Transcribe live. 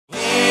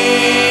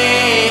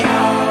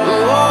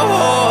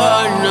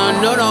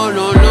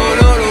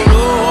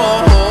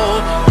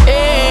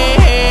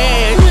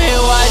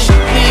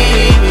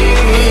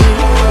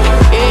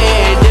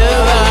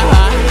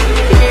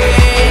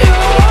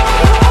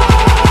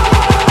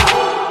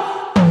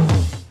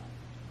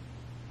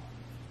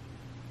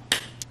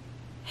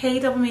Hey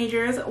double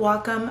majors,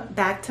 welcome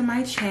back to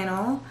my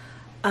channel.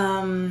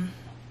 Honestly,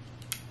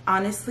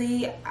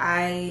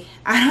 I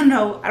don't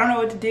know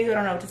what to do. I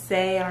don't know what to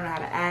say. I don't know how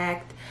to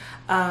act.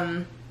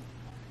 I'm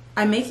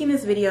making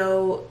this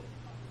video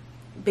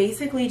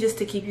basically just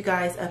to keep you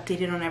guys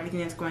updated on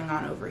everything that's going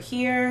on over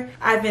here.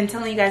 I've been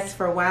telling you guys this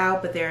for a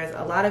while, but there's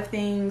a lot of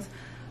things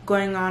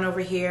going on over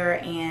here,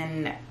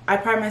 and I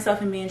pride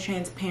myself in being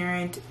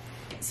transparent.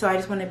 So I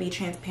just want to be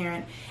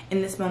transparent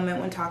in this moment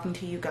when talking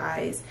to you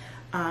guys.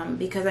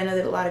 Because I know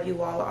that a lot of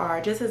you all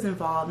are just as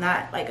involved,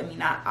 not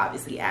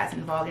obviously as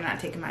involved, you're not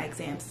taking my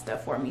exams and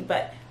stuff for me,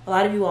 but a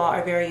lot of you all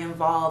are very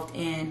involved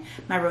in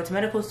my road to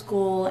medical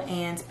school,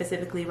 and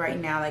specifically right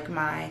now, like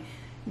my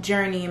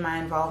journey and my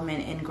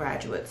involvement in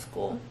graduate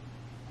school.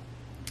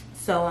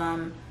 So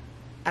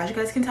as you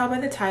guys can tell by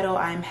the title,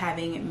 I'm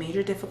having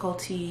major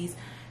difficulties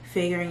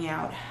figuring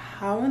out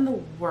how in the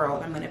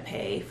world I'm going to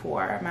pay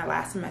for my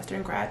last semester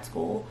in grad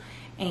school.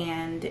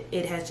 And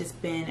it has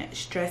just been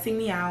stressing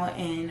me out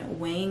and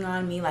weighing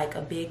on me like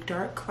a big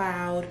dark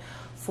cloud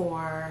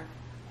for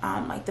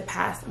like the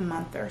past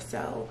month or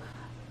so.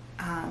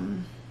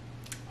 I'm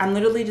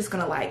literally just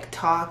gonna like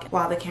talk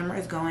while the camera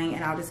is going,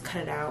 and I'll just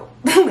cut it out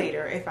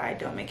later if I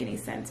don't make any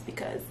sense,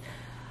 because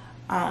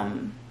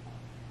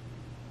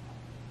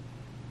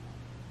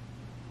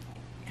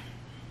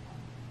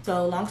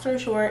so long story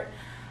short,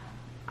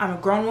 I'm a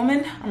grown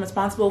woman. I'm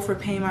responsible for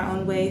paying my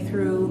own way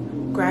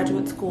through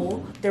graduate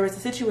school. There was a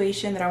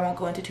situation that I won't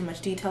go into too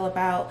much detail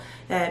about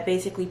that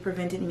basically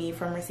prevented me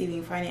from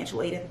receiving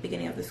financial aid at the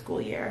beginning of the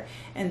school year.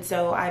 And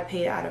so I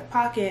paid out of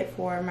pocket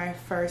for my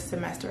first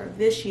semester of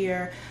this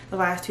year. The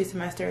last 2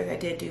 semesters I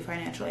did do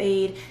financial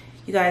aid.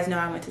 You guys know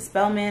I went to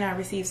Spelman. I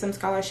received some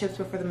scholarships,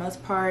 but for the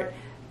most part,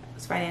 it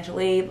was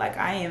financial aid. Like,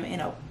 I am in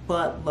a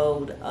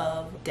buttload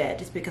of debt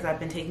just because I've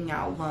been taking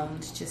out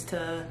loans just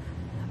to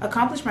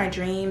accomplish my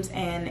dreams,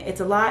 and it's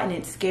a lot and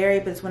it's scary,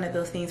 but it's one of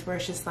those things where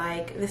it's just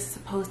like, this is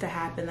supposed to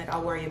happen, like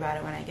I'll worry about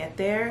it when I get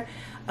there.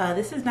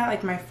 This is not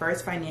like my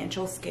first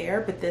financial scare,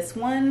 but this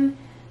one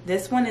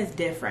is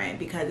different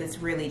because it's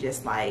really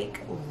just like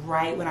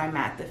right when I'm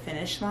at the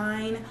finish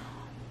line,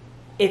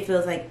 it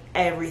feels like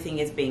everything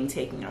is being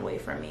taken away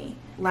from me.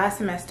 Last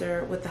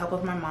semester, with the help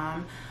of my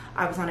mom,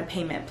 I was on a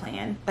payment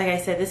plan. Like I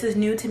said, this is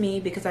new to me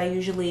because I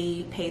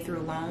usually pay through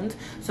loans.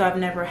 So I've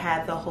never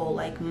had the whole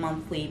like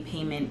monthly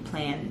payment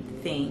plan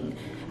thing.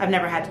 I've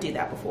never had to do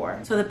that before.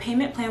 So the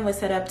payment plan was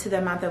set up to the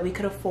amount that we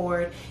could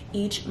afford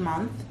each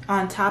month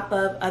on top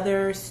of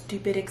other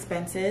stupid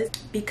expenses.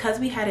 Because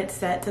we had it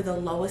set to the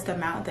lowest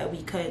amount that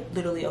we could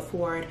literally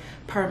afford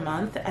per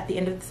month, at the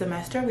end of the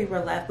semester, we were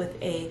left with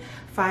a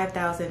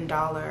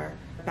 $5,000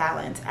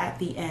 balance at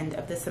the end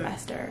of the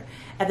semester.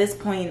 At this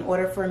point, in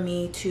order for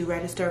me to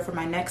register for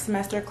my next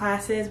semester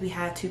classes, we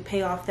had to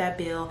pay off that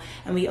bill,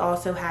 and we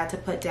also had to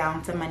put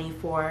down some money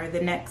for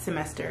the next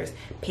semester's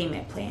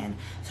payment plan.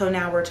 So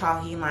now we're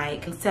talking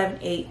like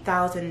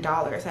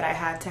 $7,000-8,000 that I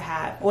had to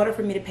have in order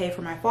for me to pay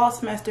for my fall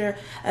semester,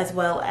 as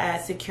well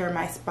as secure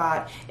my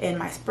spot in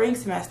my spring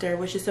semester,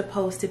 which is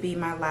supposed to be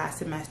my last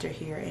semester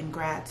here in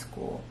grad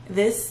school.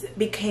 This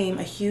became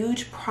a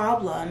huge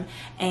problem,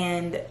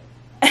 and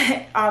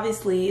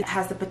obviously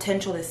has the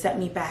potential to set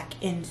me back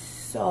in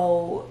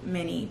so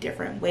many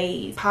different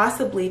ways,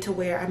 possibly to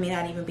where I may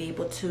not even be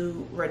able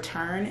to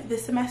return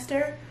this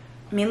semester,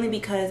 mainly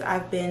because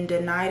I've been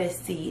denied a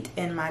seat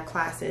in my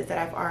classes that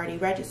I've already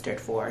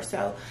registered for.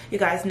 So you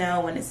guys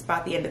know when it's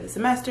about the end of the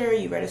semester,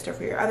 you register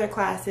for your other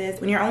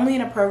classes. When you're only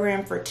in a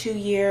program for 2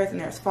 years and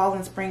there's fall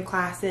and spring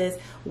classes,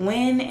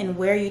 when and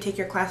where you take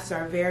your classes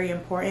are very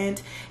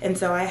important. And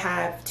so I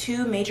have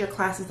 2 major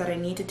classes that I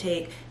need to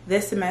take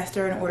this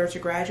semester in order to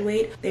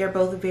graduate. They are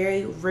both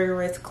very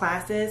rigorous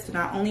classes. So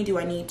not only do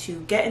I need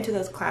to get into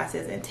those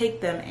classes and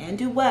take them and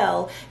do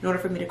well in order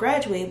for me to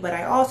graduate, but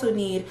I also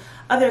need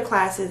other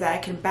classes that I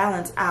can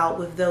balance out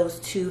with those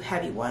 2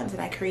 heavy ones.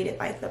 And I created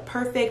like the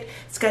perfect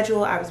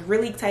schedule. I was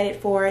really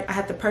excited for it. I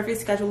had the perfect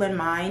schedule in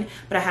mind,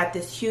 but I had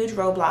this huge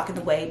roadblock in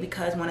the way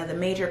because one of the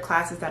major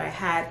classes that I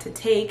had to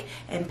take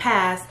and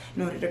pass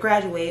in order to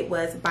graduate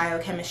was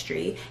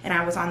biochemistry, and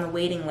I was on the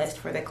waiting list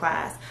for the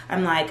class.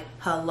 I'm like,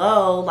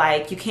 hello,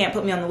 like you can't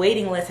put me on the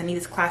waiting list. I need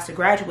this class to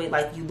graduate.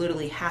 Like, you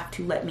literally have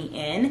to let me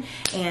in.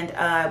 And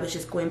I was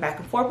just going back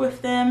and forth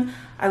with them.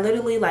 I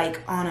literally,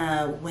 like on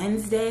a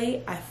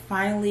Wednesday, I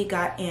finally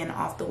got in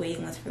off the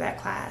waiting list for that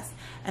class,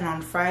 and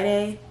on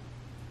Friday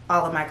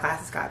all of my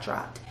classes got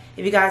dropped.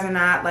 If you guys are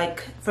not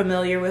like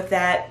familiar with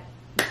that,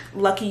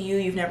 lucky you,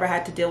 you've never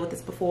had to deal with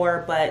this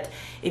before. But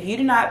if you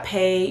do not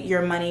pay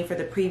your money for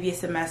the previous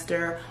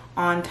semester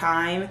on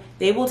time,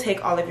 they will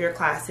take all of your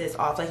classes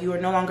off. Like, you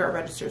are no longer a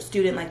registered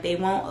student. Like, they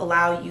won't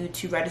allow you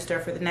to register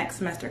for the next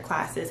semester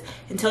classes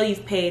until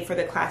you've paid for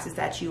the classes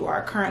that you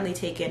are currently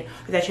taking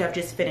or that you have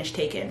just finished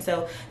taking.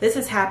 So this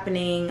is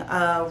happening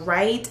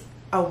right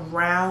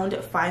around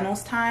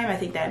finals time. I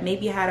think that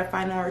maybe I had a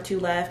final or two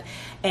left,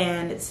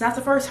 and it's not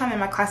the first time that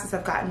my classes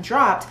have gotten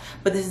dropped,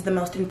 but this is the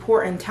most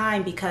important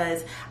time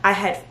because I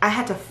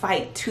had to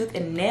fight tooth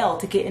and nail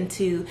to get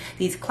into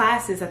these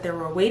classes that there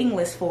were a waiting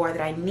list for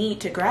that I need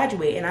to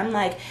graduate. And I'm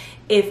like,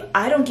 if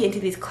I don't get into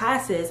these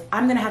classes,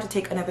 I'm gonna have to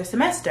take another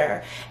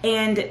semester.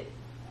 And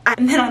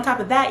then on top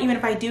of that, even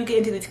if I do get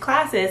into these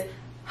classes,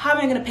 how am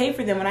I gonna pay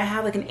for them when I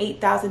have like an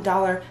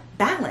 $8,000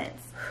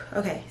 balance?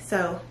 Okay,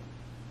 so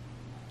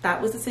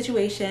that was the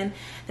situation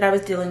that I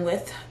was dealing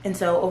with. And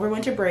so over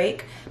winter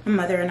break, my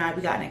mother and I,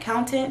 we got an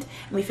accountant,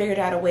 and we figured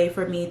out a way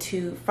for me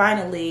to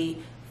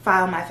finally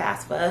file my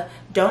FAFSA.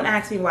 Don't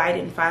ask me why I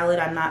didn't file it.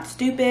 I'm not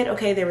stupid.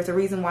 Okay, there was a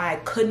reason why I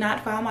could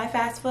not file my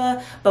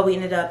FAFSA, but we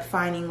ended up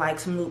finding like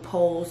some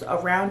loopholes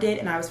around it,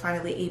 and I was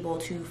finally able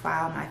to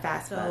file my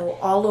FAFSA. So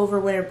all over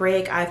winter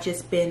break, I've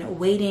just been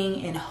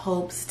waiting in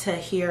hopes to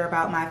hear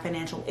about my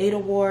financial aid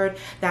award.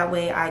 That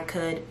way I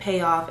could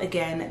pay off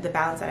again the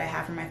balance that I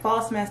have for my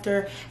fall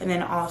semester, and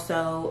then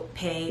also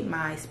pay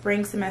my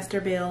spring semester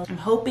bill. I'm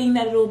hoping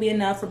that it will be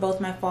enough for both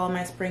my fall and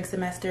my spring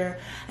semester.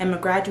 I'm a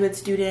graduate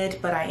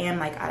student, but I am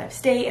like out of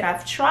state, and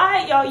I've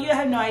tried, y'all, you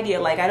have no idea,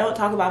 like I don't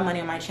talk about money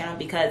on my channel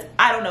because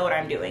I don't know what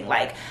I'm doing.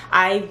 Like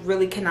I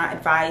really cannot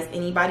advise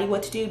anybody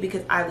what to do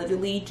because I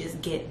literally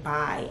just get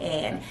by,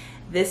 and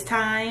this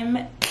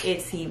time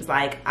it seems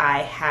like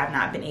I have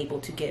not been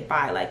able to get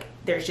by. Like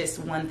there's just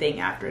one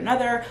thing after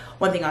another,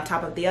 one thing on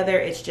top of the other.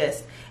 It's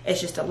just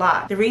a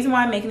lot. The reason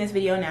why I'm making this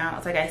video now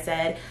is, like I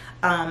said,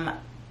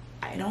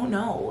 I don't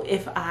know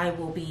if I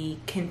will be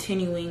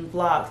continuing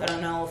vlogs. I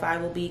don't know if I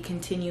will be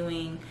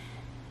continuing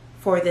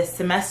for this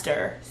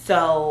semester,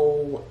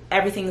 so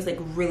everything's like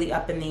really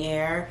up in the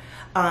air.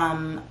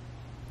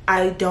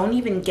 I don't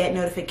even get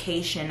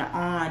notification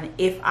on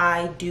if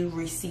I do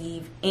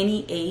receive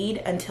any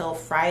aid until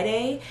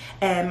Friday,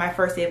 and my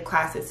first day of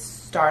classes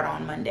start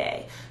on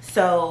Monday.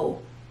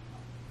 So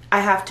I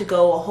have to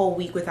go a whole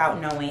week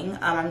without knowing.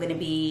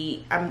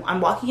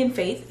 I'm walking in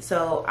faith,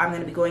 so I'm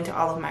gonna be going to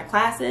all of my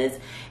classes,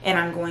 and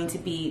I'm going to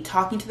be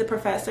talking to the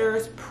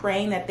professors,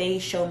 praying that they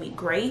show me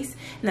grace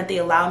and that they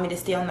allow me to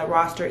stay on the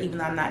roster even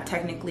though I'm not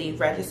technically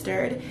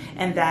registered,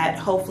 and that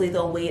hopefully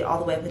they'll wait all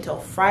the way up until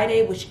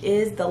Friday, which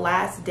is the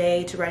last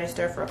day to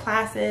register for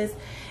classes.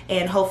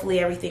 And hopefully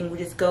everything will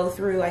just go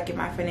through. I get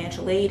my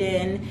financial aid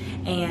in,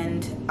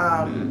 and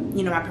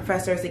you know, my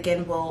professors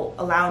again will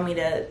allow me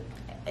to,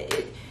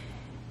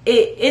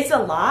 it's a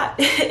lot.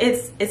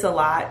 It's a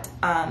lot.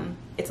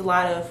 It's a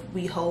lot of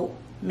we hope,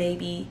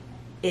 maybe,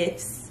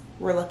 ifs,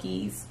 we're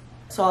luckies.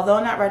 So although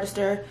I'm not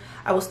registered,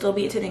 I will still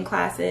be attending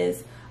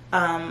classes.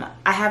 I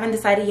haven't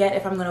decided yet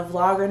if I'm gonna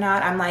vlog or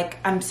not.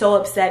 I'm so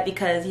upset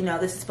because, you know,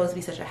 this is supposed to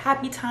be such a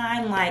happy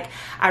time. Like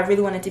I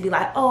really wanted to be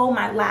like, oh,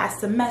 my last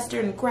semester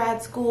in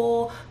grad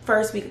school,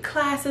 first week of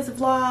classes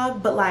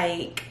vlog, but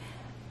like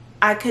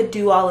I could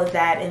do all of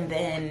that and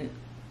then,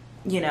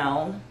 you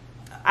know,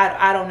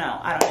 I don't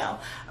know.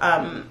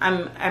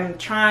 I'm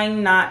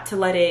trying not to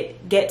let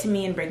it get to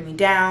me and bring me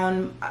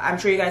down. I'm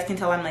sure you guys can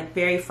tell I'm like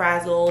very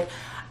frazzled.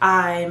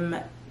 I'm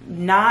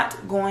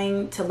not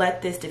going to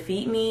let this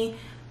defeat me.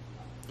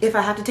 If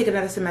I have to take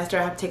another semester,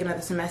 I have to take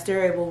another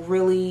semester. It will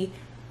really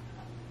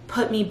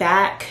put me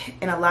back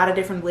in a lot of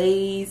different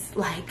ways,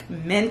 like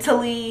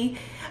mentally.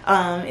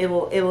 It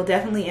will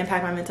definitely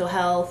impact my mental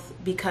health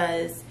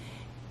because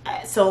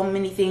so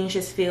many things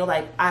just feel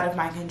like out of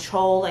my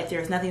control. Like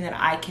there's nothing that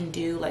I can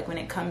do, like when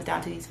it comes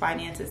down to these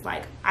finances.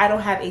 Like I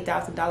don't have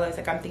 $8,000.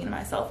 Like I'm thinking to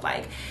myself,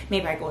 like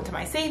maybe I go into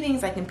my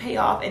savings, I can pay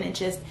off, and it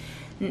just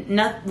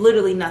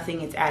literally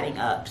nothing is adding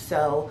up.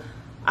 So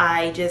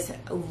I just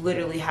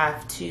literally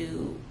have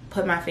to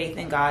put my faith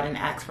in God and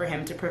ask for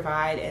him to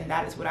provide, and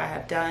that is what I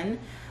have done.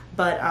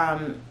 But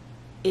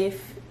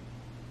if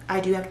I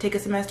do have to take a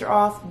semester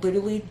off,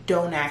 literally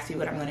don't ask me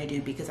what I'm going to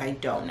do because I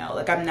don't know.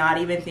 Like I'm not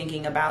even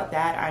thinking about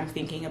that. I'm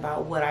thinking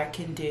about what I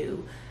can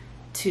do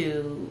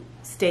to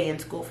stay in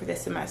school for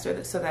this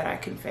semester so that I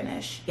can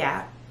finish.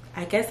 Yeah,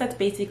 I guess that's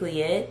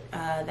basically it.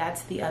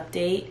 That's the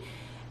update.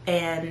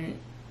 And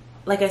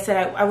like I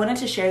said, I wanted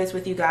to share this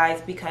with you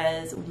guys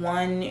because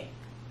one,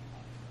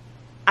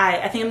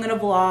 I think I'm going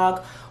to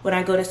vlog when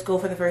I go to school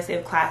for the first day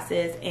of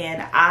classes,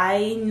 and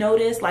I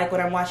notice like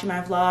when I'm watching my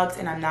vlogs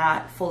and I'm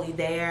not fully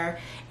there,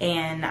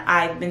 and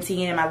I've been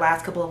seeing in my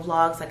last couple of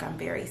vlogs, like I'm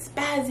very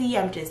spazzy,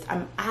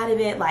 I'm out of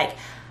it. Like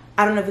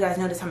I don't know if you guys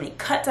notice how many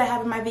cuts I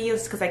have in my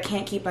videos because I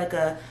can't keep like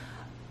a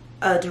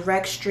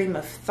direct stream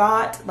of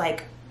thought.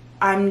 Like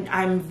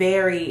I'm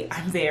very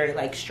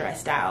like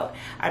stressed out.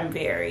 I'm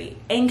very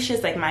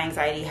anxious. Like my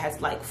anxiety has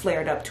like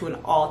flared up to an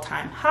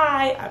all-time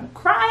high. I'm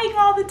crying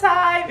all the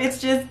time.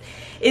 It's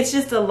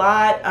just a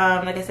lot.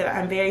 Like I said,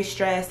 I'm very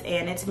stressed,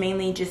 and it's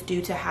mainly just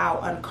due to how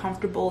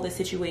uncomfortable the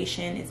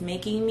situation is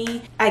making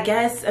me. I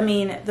guess, I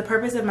mean, the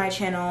purpose of my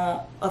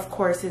channel, of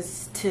course,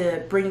 is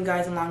to bring you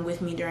guys along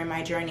with me during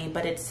my journey,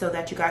 but it's so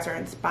that you guys are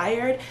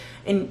inspired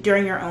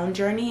during your own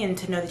journey, and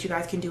to know that you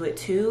guys can do it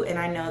too. And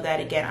I know that,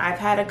 again, I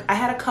had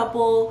a couple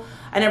couple,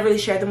 I never really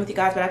shared them with you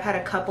guys, but I've had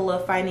a couple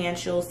of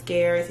financial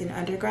scares in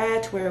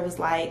undergrad where it was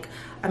like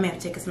I may have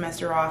to take a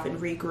semester off and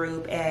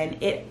regroup,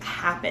 and it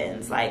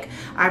happens. Like,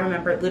 I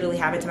remember it literally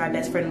happened to my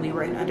best friend. We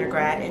were in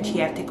undergrad and she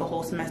had to take a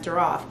whole semester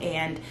off,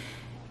 and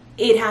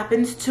it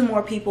happens to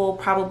more people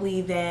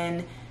probably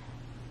than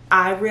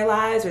I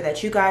realize or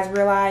that you guys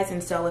realize.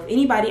 And so if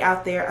anybody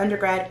out there,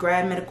 undergrad,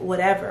 grad, medical,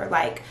 whatever,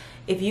 like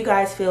if you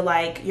guys feel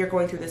like you're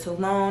going through this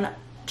alone,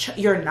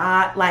 you're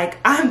not. Like,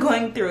 I'm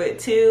going through it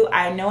too.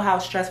 I know how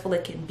stressful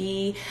it can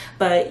be,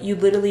 but you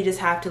literally just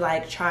have to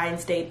like try and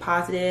stay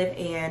positive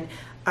and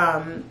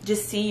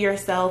just see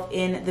yourself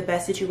in the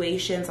best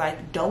situations.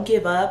 Like, don't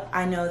give up.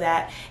 I know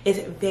that it's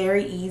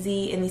very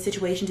easy in these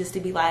situations just to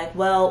be like,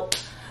 well,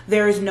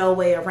 there is no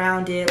way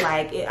around it.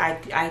 Like, I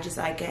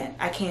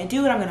can't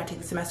do it. I'm gonna take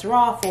the semester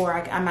off, or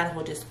I might as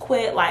well just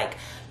quit. Like,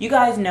 you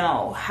guys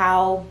know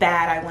how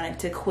bad I wanted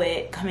to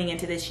quit coming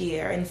into this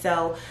year, and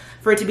so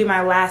for it to be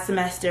my last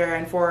semester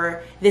and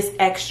for this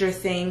extra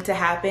thing to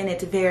happen,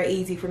 it's very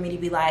easy for me to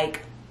be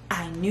like,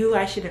 I knew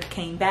I should have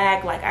came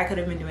back. Like, I could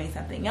have been doing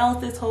something else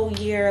this whole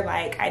year.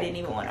 Like, I didn't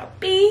even want to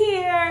be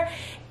here.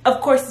 Of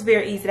course, it's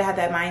very easy to have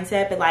that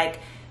mindset, but like,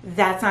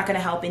 that's not going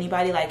to help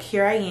anybody. Like,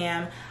 here I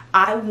am.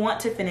 I want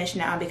to finish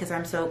now because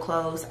I'm so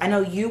close. I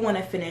know you want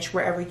to finish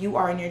wherever you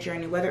are in your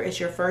journey, whether it's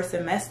your first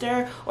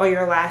semester or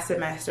your last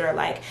semester.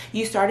 Like,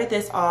 you started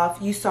this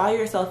off, you saw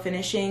yourself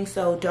finishing,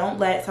 so don't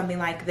let something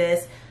like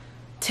this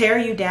tear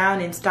you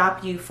down and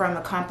stop you from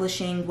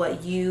accomplishing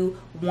what you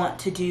want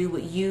to do,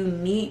 what you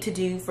need to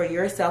do for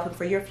yourself and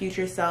for your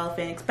future self.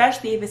 And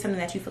especially if it's something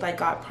that you feel like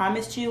God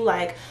promised you,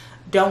 like,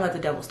 don't let the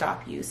devil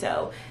stop you.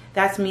 So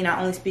that's me not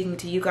only speaking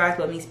to you guys,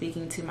 but me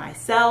speaking to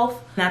myself.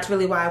 And that's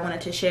really why I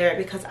wanted to share it,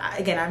 because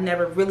again, I've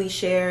never really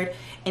shared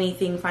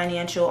anything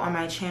financial on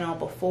my channel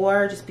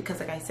before, just because,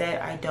 like I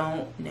said, I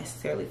don't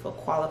necessarily feel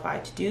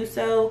qualified to do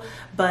so.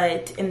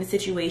 But in the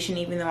situation,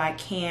 even though I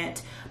can't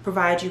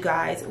provide you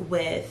guys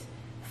with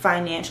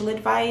financial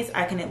advice,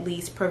 I can at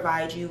least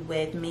provide you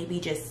with maybe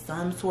just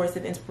some source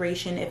of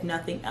inspiration, if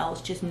nothing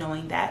else, just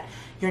knowing that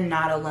you're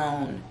not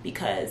alone.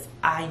 Because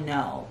I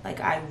know, like,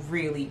 I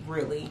really,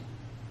 really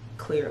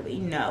clearly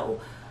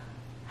know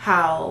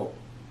how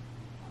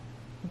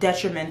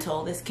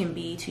detrimental this can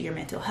be to your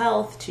mental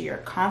health, to your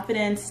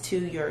confidence, to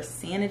your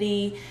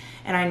sanity.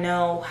 And I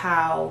know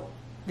how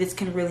this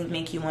can really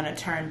make you want to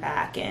turn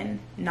back and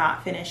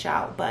not finish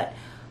out. But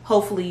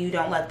hopefully you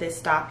don't let this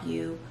stop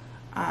you.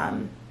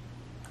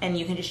 And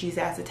you can just use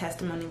that as a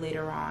testimony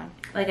later on.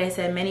 Like I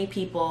said, many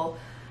people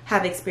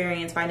have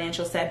experienced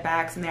financial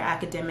setbacks in their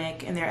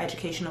academic and their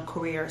educational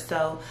career.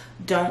 So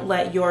don't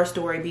let your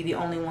story be the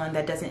only one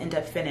that doesn't end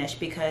up finished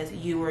because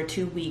you were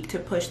too weak to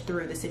push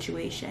through the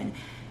situation.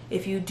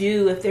 If you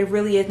do, if there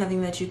really is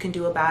nothing that you can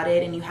do about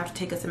it and you have to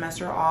take a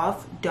semester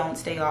off, don't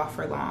stay off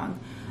for long.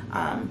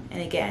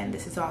 And again,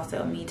 this is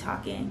also me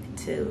talking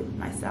to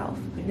myself.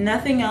 If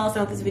nothing else, I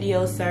hope this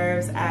video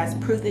serves as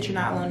proof that you're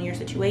not alone in your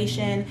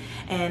situation.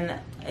 And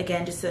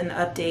again, just an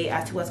update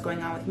as to what's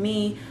going on with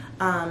me.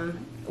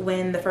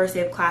 When the first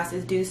day of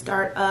classes do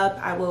start up,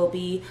 I will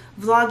be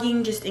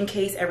vlogging just in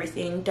case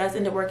everything does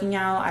end up working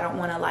out. I don't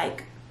want to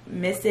like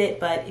miss it,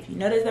 but if you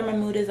notice that my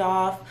mood is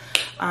off,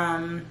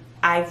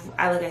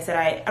 like I said,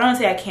 I don't want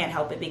to say I can't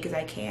help it, because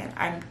I can.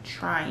 I'm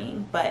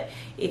trying. But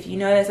if you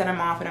notice that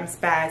I'm off and I'm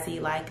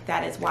spazzy, like,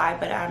 that is why.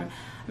 But I'm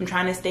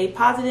trying to stay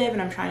positive,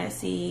 and I'm trying to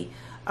see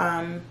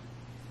the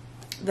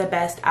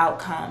best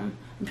outcome.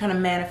 I'm trying to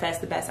manifest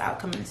the best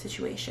outcome in the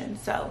situation.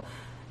 So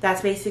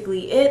that's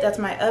basically it. That's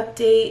my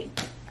update.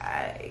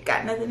 I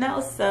got nothing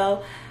else.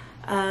 So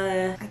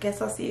I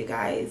guess I'll see you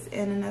guys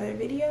in another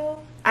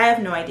video. I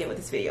have no idea what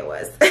this video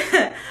was.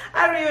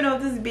 I don't even know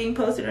if this is being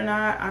posted or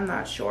not. I'm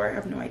not sure. I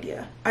have no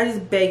idea. I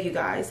just beg you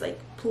guys, like,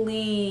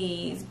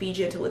 please be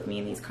gentle with me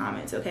in these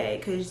comments, okay?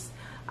 Because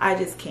I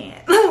just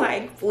can't.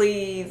 Like,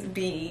 please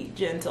be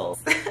gentle.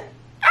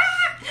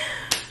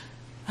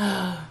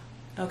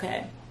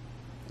 Okay.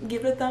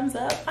 Give it a thumbs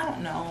up. I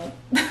don't know.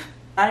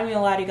 Not even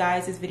gonna lie to you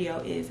guys, this video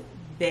is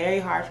very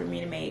hard for me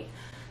to make.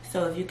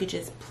 So if you could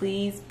just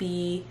please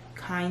be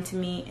kind to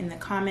me in the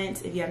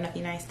comments. If you have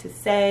nothing nice to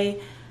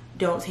say,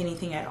 don't say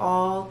anything at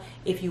all.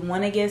 If you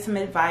want to give some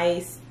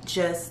advice,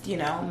 just, you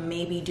know,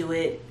 maybe do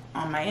it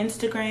on my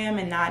Instagram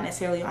and not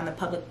necessarily on the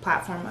public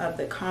platform of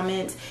the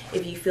comments.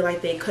 If you feel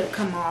like they could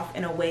come off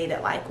in a way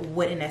that like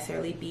wouldn't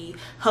necessarily be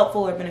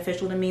helpful or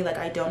beneficial to me, like,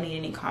 I don't need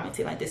any comments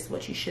saying like this is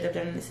what you should have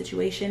done in this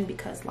situation,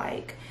 because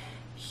like,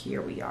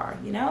 here we are,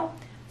 you know?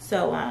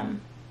 So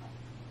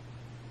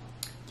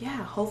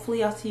yeah,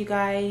 hopefully I'll see you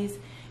guys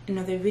in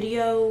another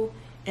video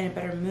in a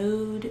better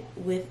mood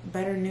with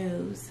better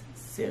news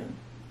soon.